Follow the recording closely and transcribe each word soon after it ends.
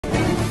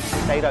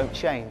they don't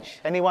change.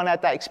 Anyone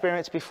had that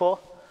experience before?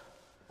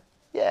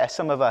 Yeah,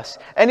 some of us.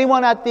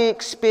 Anyone had the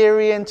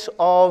experience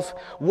of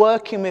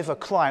working with a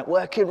client,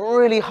 working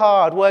really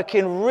hard,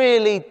 working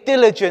really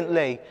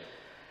diligently,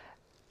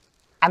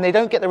 and they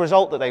don't get the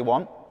result that they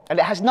want, and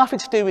it has nothing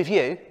to do with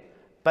you,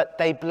 but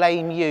they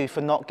blame you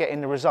for not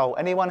getting the result?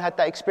 Anyone had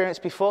that experience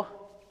before?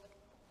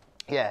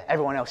 Yeah,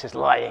 everyone else is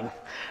lying.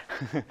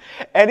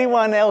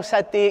 Anyone else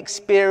had the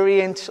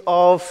experience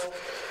of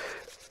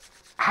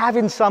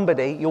having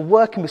somebody, you're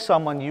working with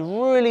someone, you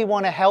really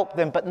want to help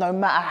them, but no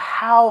matter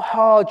how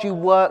hard you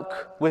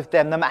work with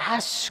them, no matter how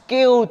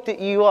skilled that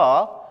you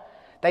are,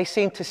 they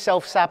seem to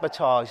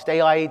self-sabotage. They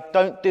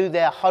don't do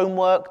their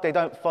homework, they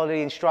don't follow the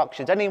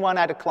instructions. Anyone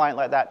had a client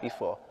like that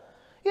before?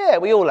 Yeah,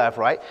 we all have,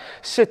 right?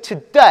 So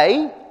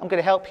today, I'm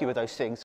going to help you with those things.